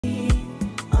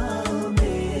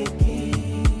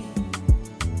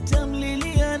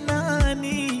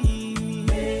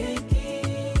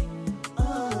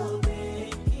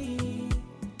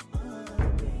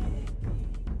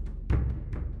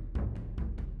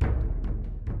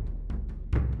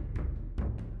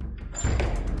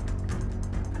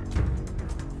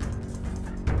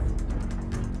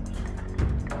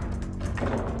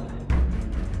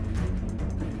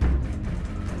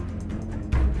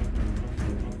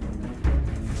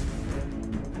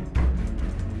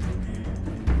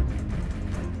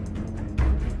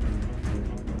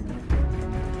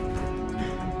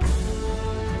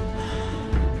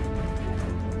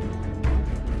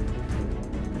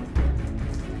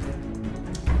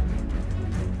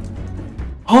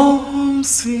Home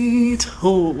sweet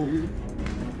home.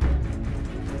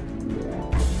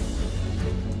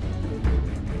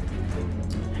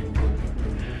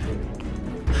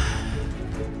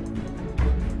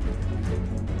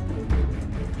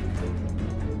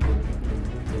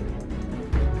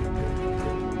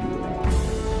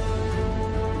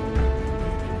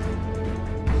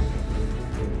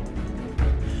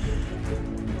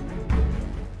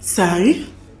 Sai,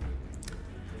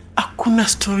 hakuna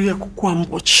story ya kukua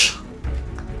mbochi.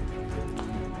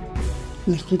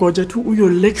 Ngoja tu huyo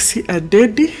Lexi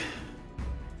adedi,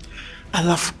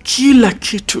 alafu kila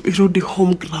kitu irudi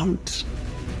home ground.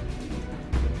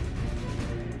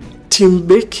 Team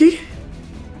Becky,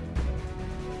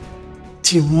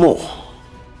 Team Mo.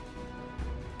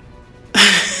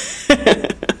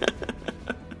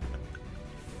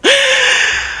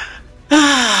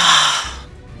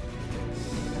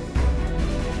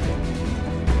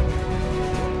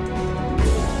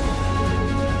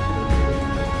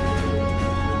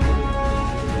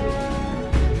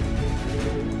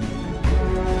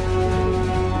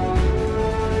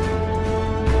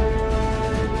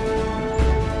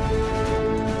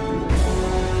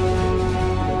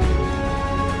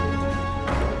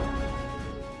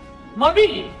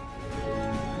 Mommy!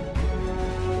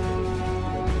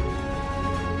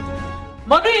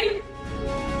 Mommy!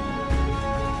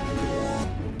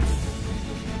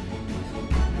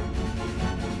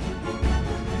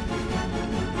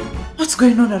 What's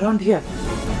going on around here?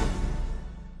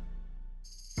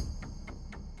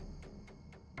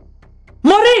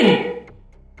 Maureen!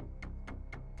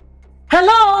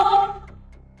 Hello?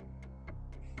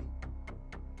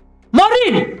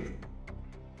 Maureen!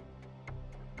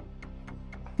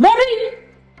 Maureen!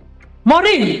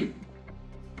 Maureen!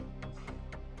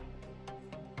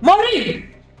 Maureen!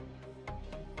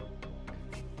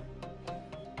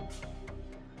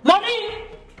 Maureen!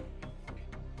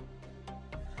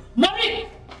 Maureen!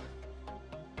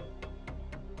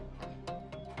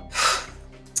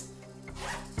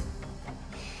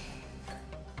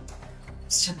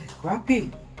 Msichana yuko wapi?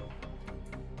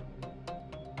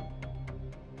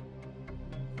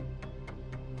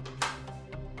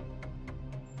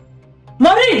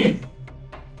 Maureen!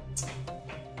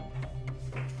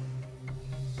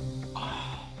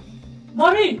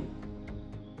 Maureen!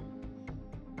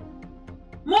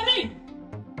 Maureen!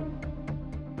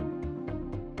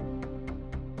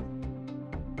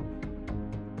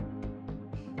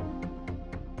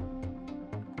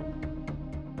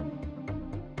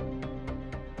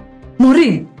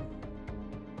 Maureen!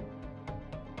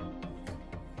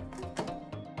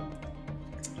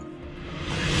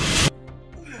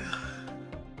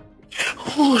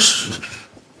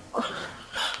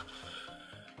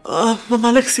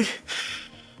 Mama Lexi,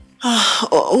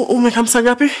 umekamsa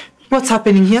gapi? What's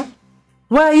happening here?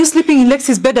 Why are you sleeping in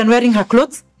Lexi's bed and wearing her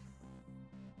clothes?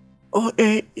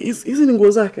 Hizi ni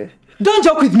nguo zake. Don't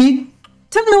joke with me.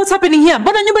 Tell me what's happening here.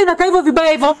 Mbona nyumba inakaa hivyo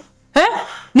vibaya hivyo?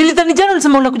 Nilidhani jana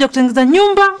ulisema unakuja kutengeneza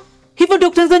nyumba. Hivyo ndio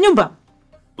kutengeneza nyumba?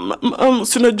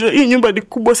 Sinajua hii nyumba ni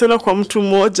kubwa sana kwa mtu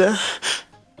mmoja.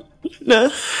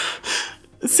 Na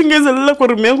singeweza lala kwa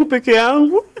room yangu peke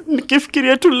yangu.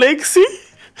 Nikifikiria tu Lexi.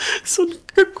 So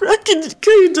nikakaa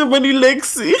jamani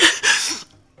Lexi.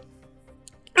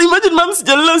 Imagine mama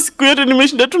sijalala siku yote,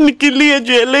 nimeshinda tu nikilia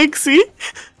juu ya Lexi.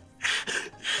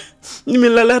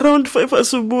 Nimelala around 5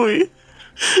 asubuhi.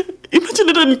 Imagine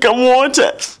hata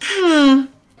nikamwota.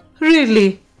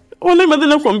 Really? Wala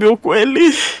madhana kuambia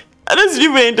ukweli. Hata sijui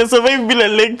vile nitasurvive bila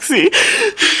Lexi.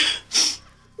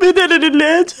 Beda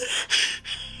nadileaje.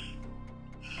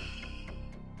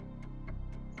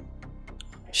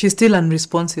 She's still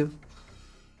unresponsive.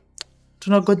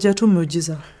 Tunagojea tu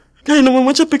muujiza. Kai na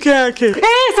mwacha peke yake.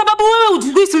 Sababu wewe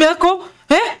uchukui simu yako?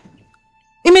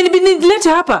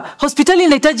 Imenileta hapa. Hospitali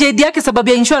inahitaji ID yake sababu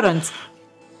ya insurance.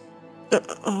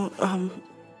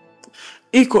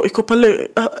 Iko pale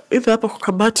either hapa kwa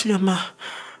kabati ama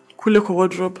kule kwa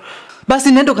wardrobe.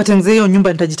 Basi nenda katengeneze hiyo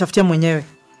nyumba, nitajitafutia mwenyewe.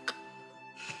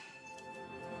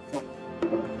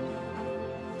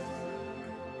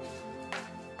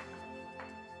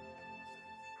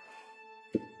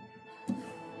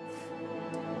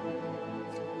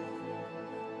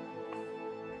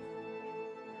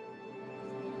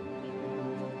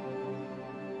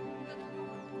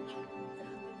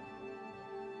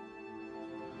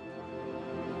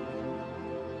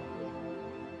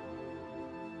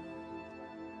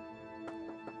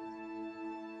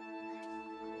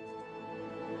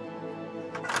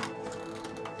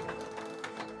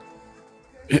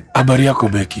 Habari yako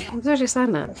Becky? Nzuri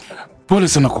sana. Pole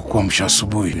sana kwa kuamsha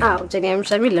asubuhi.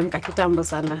 Utaniamsha vile mkakitambo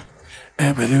sana.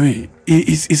 By the way,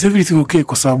 is everything okay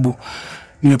kwa sababu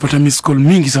nimepata miss call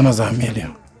mingi sana za Amelia.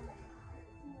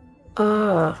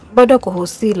 Bado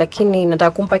kuhusi lakini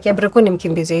nataka kumpakia breko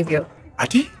nimkimbize hivyo.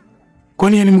 Ati?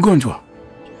 Kwani yeye ni mgonjwa?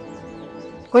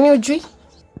 Kwani hujui?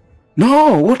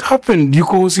 No, what happened?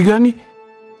 Yuko hosi gani?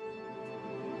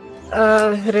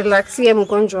 Relaxie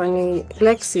mgonjwa ni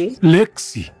Lexi.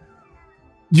 Lexi?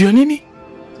 Juu ya nini?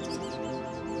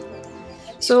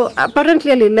 So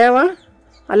apparently alilewa,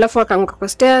 alafu akaanguka kwa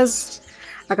stairs,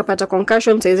 akapata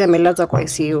concussion, saizi amelazwa kwa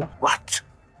ICU. What?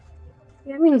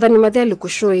 Mimi nadhani madhia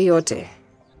alikushow hii yote.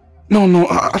 No,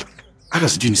 hata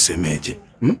sijui nisemeje.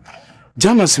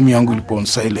 Jana simu yangu ilipo on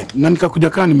silent na nikakuja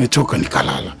kaa nimechoka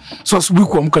nikalala. So asubuhi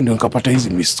kuamka ndio nikapata hizi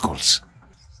missed calls.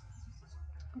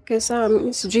 Okay, sawa,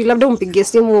 mimi sijui labda umpigie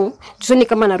simu, tusoni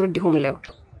kama narudi home leo.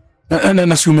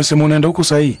 Na si umesema unaenda huko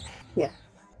saa hii? Yeah.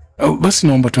 Basi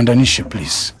naomba tuendanishe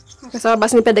please. Okay, sawa,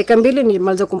 basi nipe dakika 2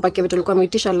 nimalize kumpakia vitu alikuwa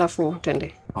ameitisha alafu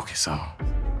twende. Okay, sawa.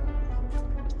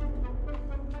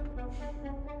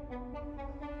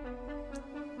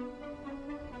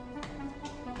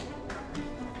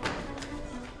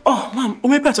 Mom,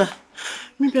 umepata?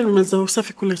 Mimi pia nimeza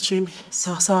usafi kule chini.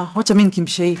 Sawa. Wacha mimi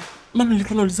nikimbishe hii. Mama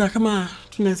nilikuwa nauliza kama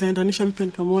tunaweza endanisha mpe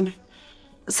nikamwone.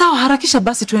 Sawa, harakisha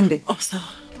basi twende. Sawa.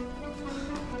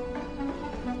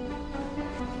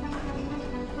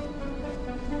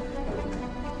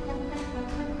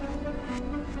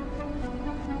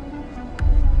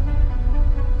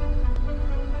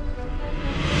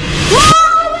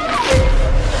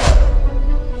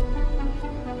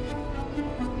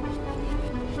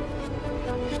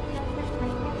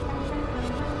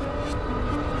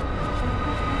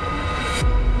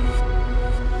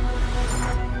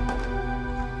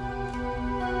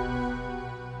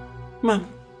 Mom,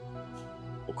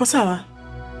 uko sawa?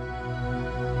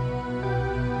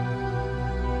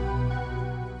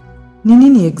 Ni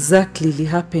nini exactly li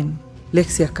happen?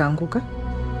 Lexi akaanguka?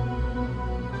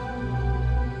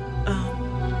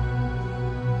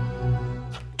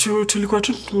 Tulikuwa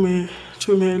tu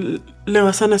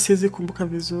tumelewa sana, siwezi kumbuka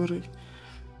vizuri.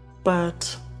 But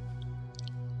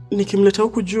nikimleta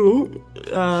huku juu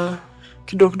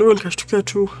kidogo nikashtukia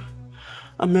tu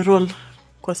ameroll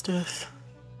kwa stairs.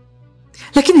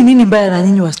 Lakini nini mbaya na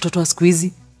nyinyi watoto wa siku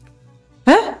hizi?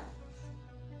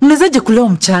 Mnawezaje kulewa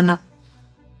mchana?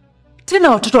 Tena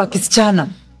watoto wa kisichana.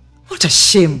 What a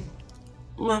shame.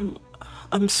 Mom,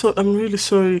 I'm really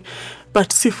sorry,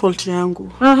 but si fault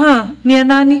yangu. Ni ya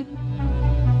nani?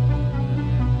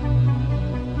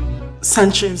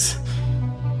 Sanchez.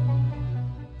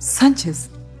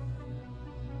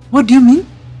 What do you mean?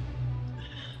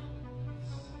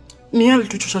 Ni yeye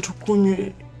alituchosha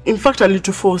tukunywe. In fact,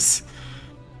 alituforce.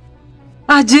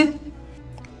 Aje?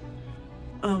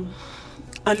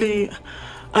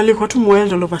 Alikuwa tu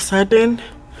mwendo all of a sudden.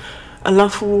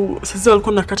 Alafu sasa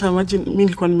alikuwa nakata maji, mimi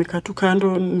nilikuwa nimekaa tu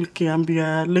kando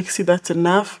nikiambia Lexi that's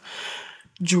enough.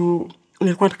 Juu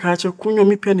nilikuwa nikaacha kunywa,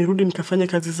 mimi pia nirudi nikafanya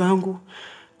kazi zangu.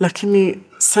 Lakini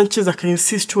Sanchez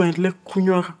akainsist tu aendelee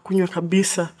kunywa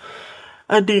kabisa.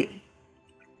 Hadi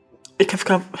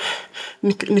ikafika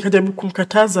nikajaribu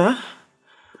kumkataza,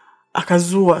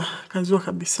 akazua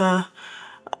kabisa.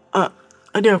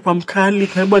 Hadi akawa mkali,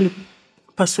 karibu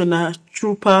anipaswe na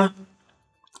chupa.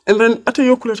 And then hata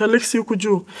hiyo kuleta Lexi huku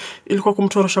juu ilikuwa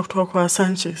kumtorosha kutoka kwa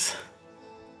Sanchez.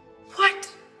 What?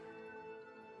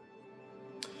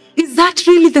 Is that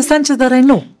really the Sanchez that I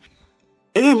know?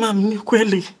 Mom, ni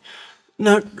kweli.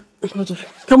 Na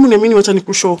kama uniamini wacha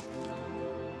nikushow.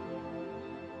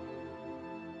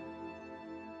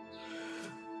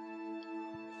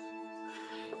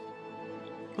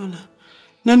 Ona.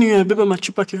 Nani yabeba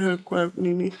machupa kwa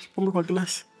nini? Pombe kwa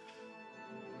glasi.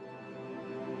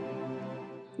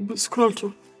 Scroll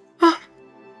tu.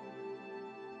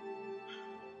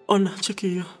 Ona, cheki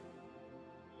hiyo.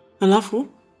 Alafu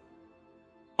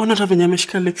ona hata venye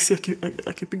ameshika Lexi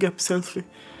akipiga selfie.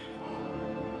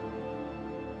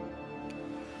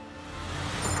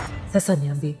 Sasa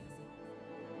niambie.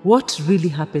 What really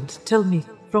happened? Tell me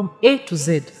from A to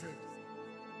Z.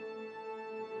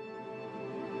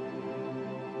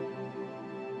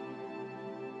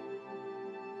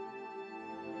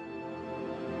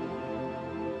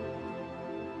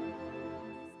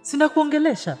 Sina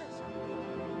kuongelesha.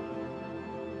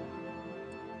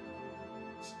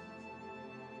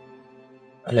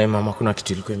 Alai mama, kuna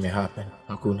kitu ilikuwa imehappen.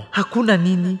 Hakuna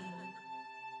nini?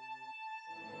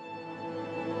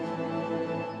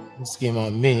 Msikie mama,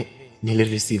 mimi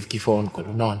nilireceive phone call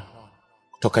unaona.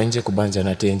 Kutoka nje kubanja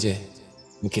na tenje.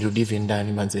 Nikirudi hivi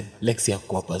ndani manze Lexi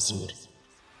hakuwa pazuri.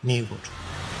 Ni hivyo tu.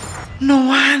 No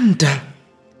wonder.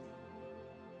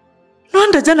 No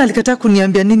wonder jana alikataa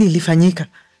kuniambia nini ilifanyika.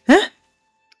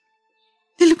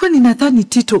 Nilikuwa ninadhani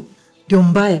Tito ndio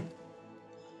mbaya.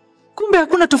 Kumbe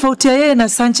hakuna tofauti ya yeye na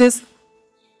Sanchez.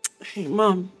 Hey,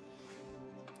 mom.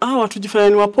 Watu jifanya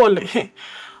ni wapole.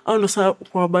 Ndo saa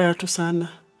kwa wabaya tu sana.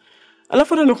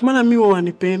 Alafu ndio kwa maana mimi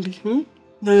wanipendi.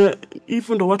 Na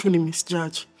hivyo ndo watu ni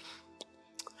misjudge.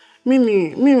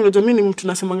 Mimi unajua mimi mtu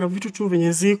nasemanga vitu tu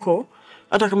venye ziko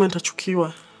hata kama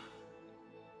nitachukiwa.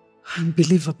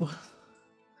 Unbelievable.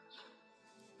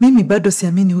 Mimi bado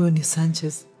siamini huyo ni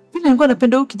Sanchez. Mimi nilikuwa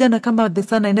napenda huyu kijana kama the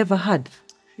son I never had.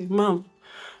 Hey, mom.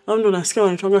 Ndo nasikia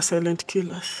wanaitwa silent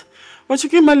killers.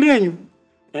 Wachukie mali yenu.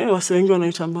 Wase wengi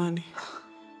wanaitamani.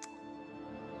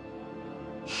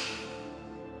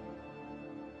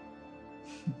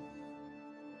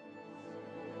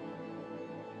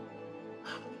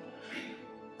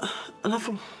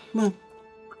 Alafu, mom.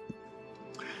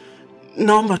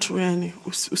 Naomba tu yani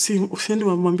usiende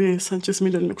mwambie Sanchez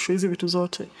mimi nimekushow hizi vitu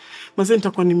zote. Mazee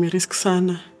nitakuwa nimerisk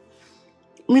sana.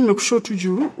 Mimi nimekushow tu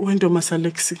juu wewe ndio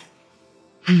Masalexi.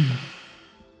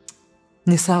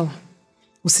 Ni sawa.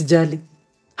 Usijali.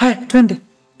 Haya,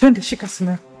 twende shika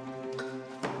simu.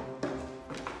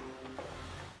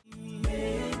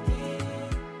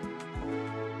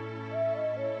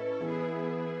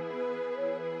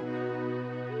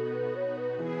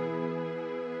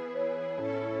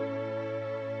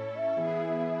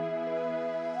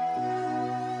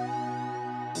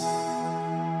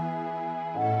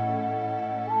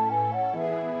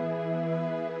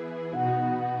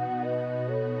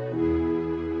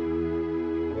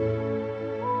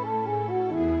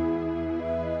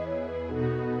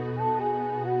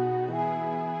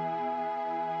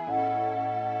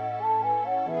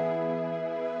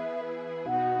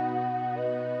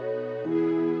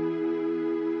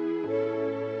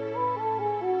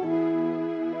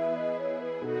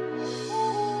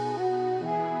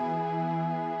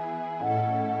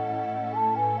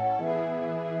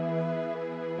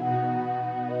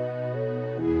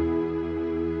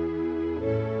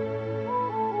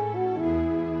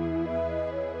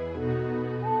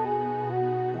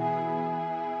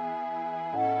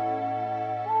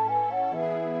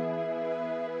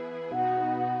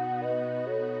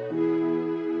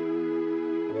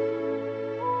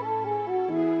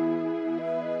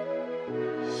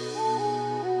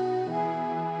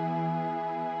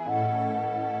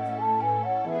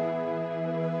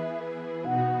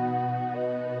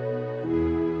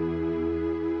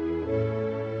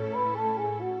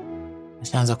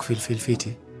 Nishaanza kufeel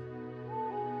fiti.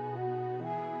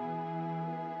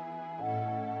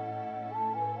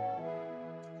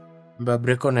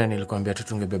 Breko na nilikwambia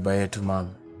tutunge beba yetu mama.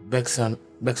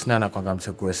 Bex nana kwanga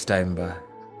mchukue time ba.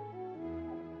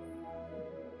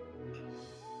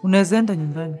 Unaweza enda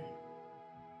nyumbani.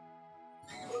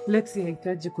 Lexi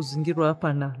haitaji kuzingirwa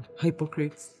hapa na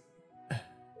hypocrites.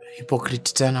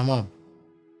 Hypocrite tena mama.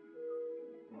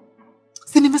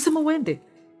 Si nimesema uende.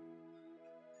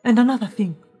 And another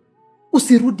thing.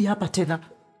 Usirudi hapa tena.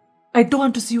 I don't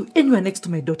want to see you anywhere next to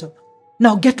my daughter.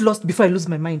 Now get lost before I lose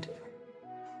my mind.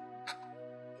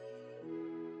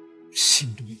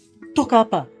 Shindwe. Toka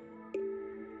hapa.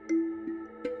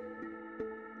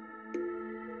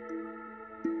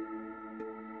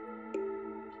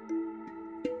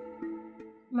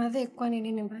 Madhe, kwani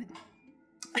nini mbaya?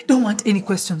 I don't want any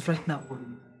questions right now.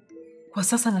 Kwa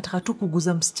sasa nataka tu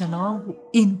kuguza msichana wangu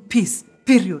in peace.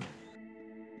 Period.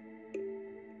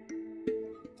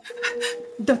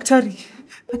 Daktari,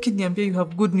 akiniambia you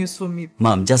have good news for me.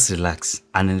 Mom, just relax.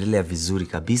 Anaendelea vizuri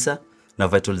kabisa na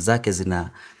vital zake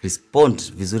zina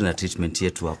respond vizuri na treatment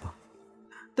yetu hapa.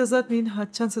 Does that mean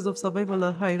her chances of survival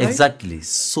are high, right? Exactly.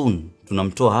 Soon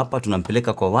tunamtoa hapa,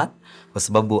 tunampeleka kwa ward kwa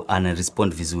sababu ana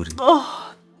respond vizuri.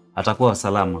 Atakuwa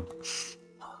salama.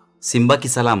 Simbaki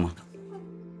salama.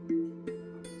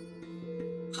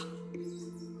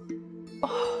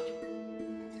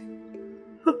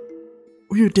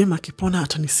 Huyu dema akipona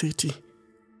ataniseti.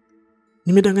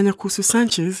 Nimedanganya kuhusu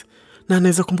Sanchez na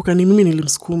anaweza kumbuka ni mimi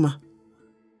nilimsukuma.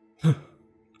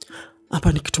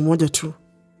 Hapa ni kitu moja tu.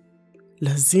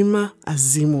 Lazima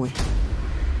azimwe.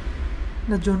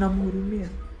 Najua namhurumia.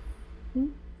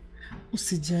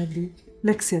 Usijali.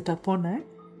 Lexi atapona, eh?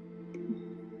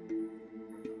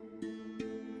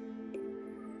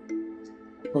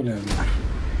 Pole.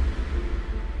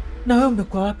 Na wewe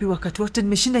umekuwa wapi wakati wote?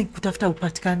 Nimeshinda kutafuta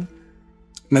upatikani.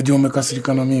 Najua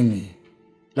umekasirika na mimi.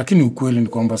 Lakini ukweli ni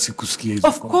kwamba sikusikia hizo.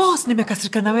 Of course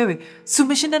nimekasirika na wewe. Si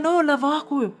umeshinda na wewe lava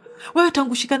wako huyo. Wewe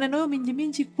tangushikana na wewe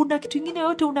minji kuna kitu kingine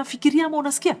yote unafikiria ama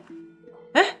unasikia?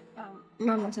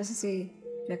 Mama, sasa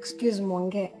excuse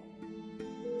muongee.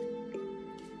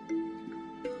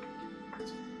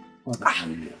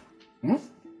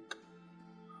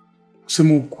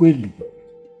 Kusema ukweli,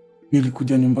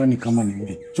 nilikuja nyumbani kama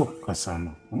nimechoka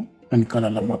sana. Na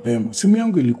nikalala mapema. Simu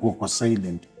yangu ilikuwa kwa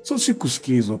silent. So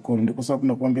sikusikia hizo call, ndio kwa sababu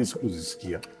nakwambia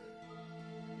sikuzisikia.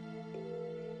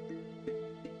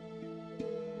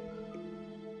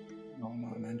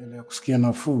 Naona anaendelea kusikia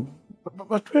nafuu.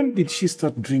 But when did she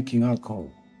start drinking alcohol?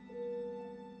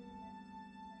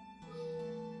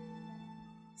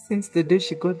 Since the day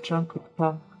she got drunk with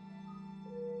Pam.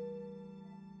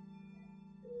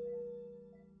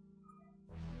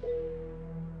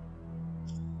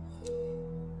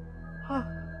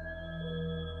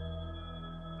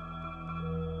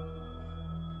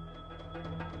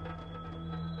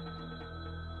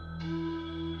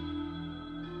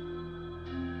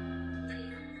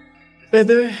 By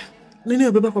the way, nini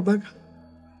umebeba kwa bag?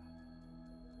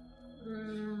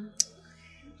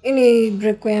 Ini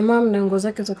break ya mom na nguo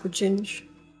zake za kuchange.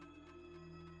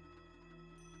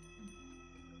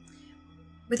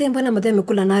 Wewe mbona madam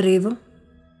amekula nare hivyo?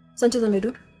 Sanchez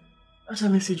amedu? Hata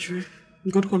mimi sijui.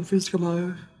 Got confused kama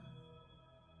wewe.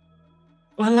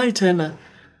 Walai tena.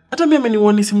 Hata mimi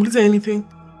ameniwoni simulize anything.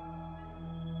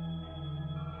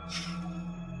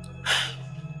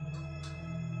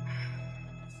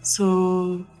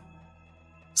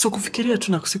 So kufikiria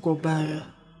tu na kusikwa ubaya.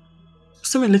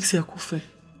 Tuseme Lexi akufe.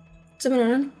 Tuseme na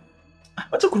nani?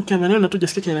 Wacha kurukia maneno na tu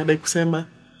jasikia kile anadai kusema.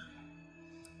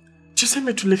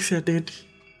 Tuseme tu Lexi ya dead.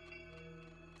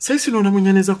 Sasa unaona mwenye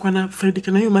anaweza kuwa na Freddy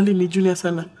kana hiyo mali ni junior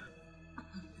sana.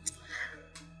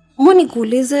 Mbona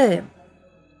nikuulize?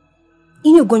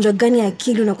 Ini ugonjwa gani ya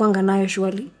akili unakuanga nayo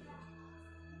shwali?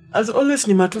 As always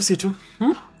ni matusi tu.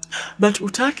 But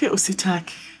utake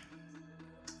usitake.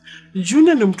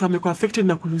 Junior ni mtu amekuwa affected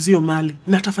na kuluzio mali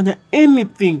na atafanya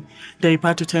anything ndio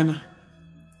ipate tena.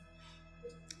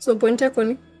 So point yako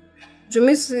ni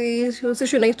Jumisi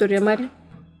usishu na historia mali.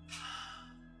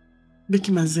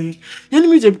 Becky mazee. Yaani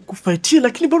mimi je kufightia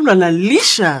lakini bado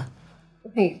unalalisha.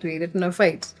 Hey, wait, tuna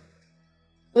fight.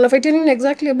 Una fight nini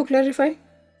exactly? Hebu clarify.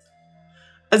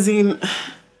 As in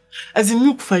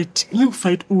mimi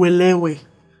kufight uelewe.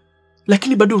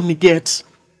 Lakini bado uniget.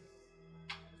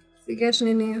 Siget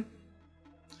nini hiyo?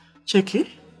 Cheki.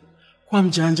 Kwa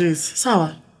mjanjezi.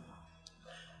 Sawa?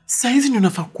 Saizi ndio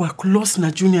unafaa kuwa close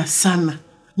na junior sana.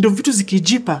 Ndio vitu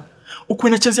zikijipa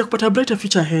ukuwe na chance ya kupata brighter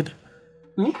future ahead.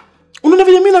 Unaona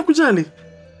vile mimi nakujali?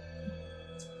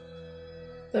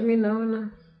 Mimi naona.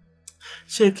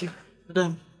 Cheki,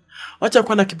 madam. Wacha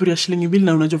kuwa na kiburi ya shilingi 2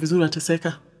 na unajua vizuri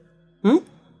unateseka.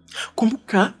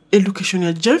 Kumbuka education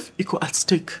ya Jeff iko at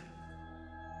stake.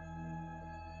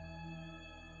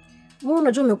 Wewe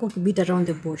unajua umekuwa beat around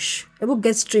the bush. Hebu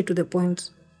get straight to the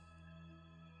point.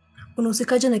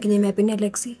 Unahusikaje na kenye imepenia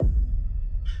Lexi?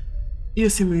 Hiyo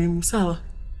si muhimu, sawa?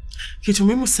 Kitu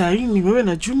muhimu sasa ni wewe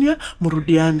na Junior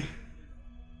mrudiane.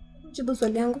 Jibu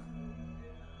swali yangu.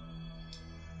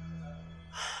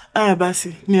 Aya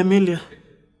basi, ni Amelia.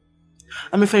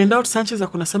 Amefind out Sanchez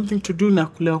akona something to do na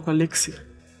kulewa kwa Lexi.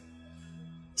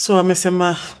 So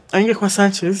amesema ainge kwa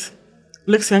Sanchez,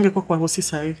 Lexi angekuwa kwa hosi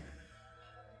sahi.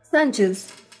 Sanchez.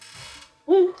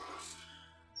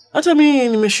 Hata mimi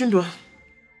nimeshindwa.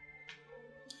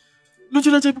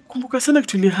 Najua najaribu kukumbuka sana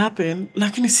kitu ili happen,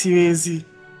 lakini siwezi.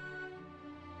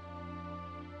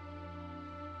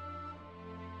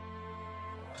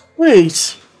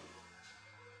 Wait.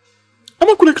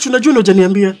 Ama kuna kitu najua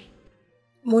hujaniambia?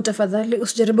 Tafadhali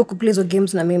usijaribu kuplay hizo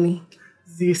games na mimi.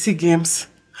 Si games.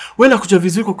 Wewe unakujua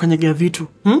vizuri kwa kukanyagea vitu.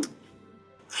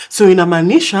 So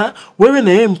inamaanisha wewe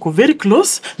na yeye mko very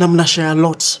close na mnashare a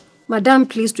lot. Madam,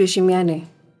 please tuheshimiane.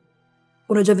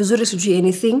 Unajua vizuri sijui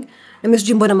anything na mimi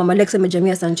sijui mbona mama Alex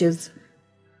amejamia Sanchez.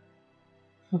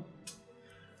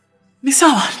 Ni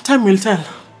sawa, time will tell.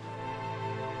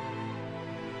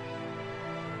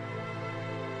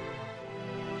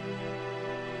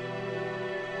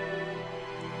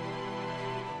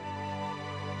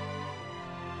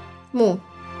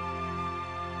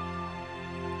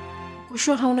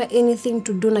 Kusho hauna anything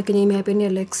to do na kenye imehapenia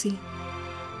Lexi.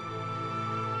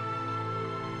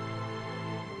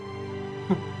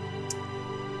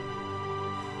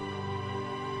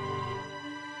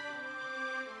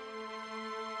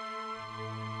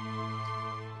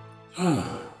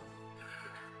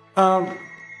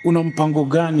 Una mpango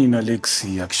gani na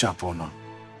Lexi akishapona?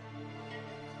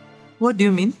 What do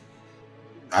you mean?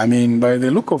 I mean, by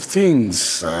the look of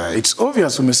things, it's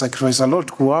obvious umesacrifice a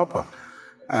lot kuwa hapa.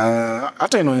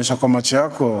 Hata inaonyesha kwa macho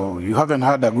yako, you haven't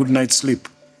had a good night's sleep.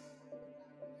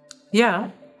 Yeah.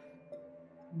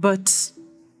 But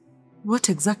what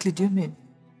exactly do you mean?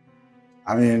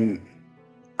 I mean,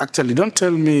 Actually, don't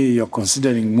tell me you're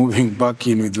considering moving back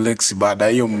in with Lexi baada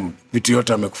hiyo vitu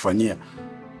yote amekufanyia.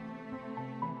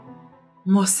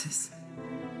 Moses.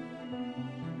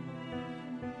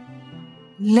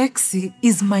 Lexi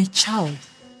is my child.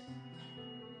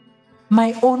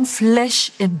 My own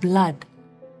flesh and blood.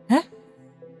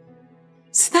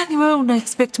 Sidhani wewe una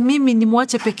expect mimi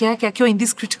nimwache peke yake akiwa in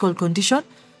this critical condition.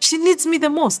 She needs me the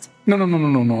most.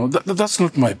 No. That's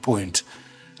not my point.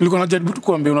 Nilikuwa najaribu tu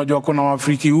kuambia unajua kuna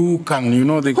Waafriki who can, you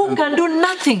know, who can do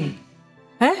nothing.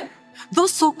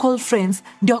 Those so-called friends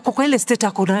ndio wako kwa ile state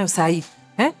ako nayo sahi.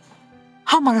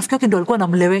 Hao marafiki wake ndio walikuwa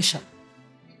namlewesha.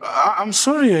 I'm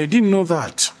sorry, I didn't know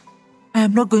that. I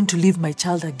am not going to leave my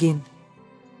child again.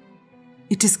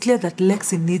 It is clear that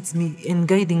Lexi needs me in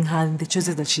guiding her in the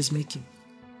choices that she's making.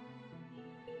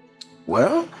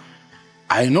 Well,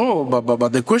 I know,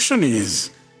 but the question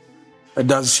is,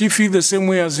 does she feel the same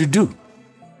way as you do?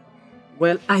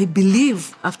 Well, I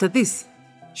believe after this,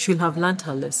 she'll have learned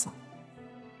her lesson.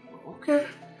 Okay.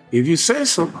 If you say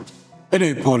so.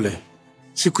 Anyway, pole.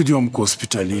 Sikujua mko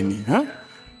hospitalini,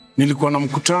 Nilikuwa na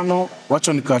mkutano,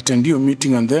 wacha nika-attend hiyo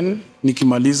meeting and then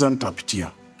nikimaliza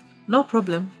nitapitia. No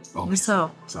problem. Okay. Ni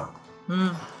sawa. Sawa.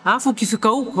 Alafu ukifika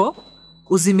huko,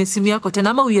 uzime simu yako tena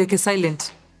ama uiweke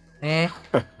silent.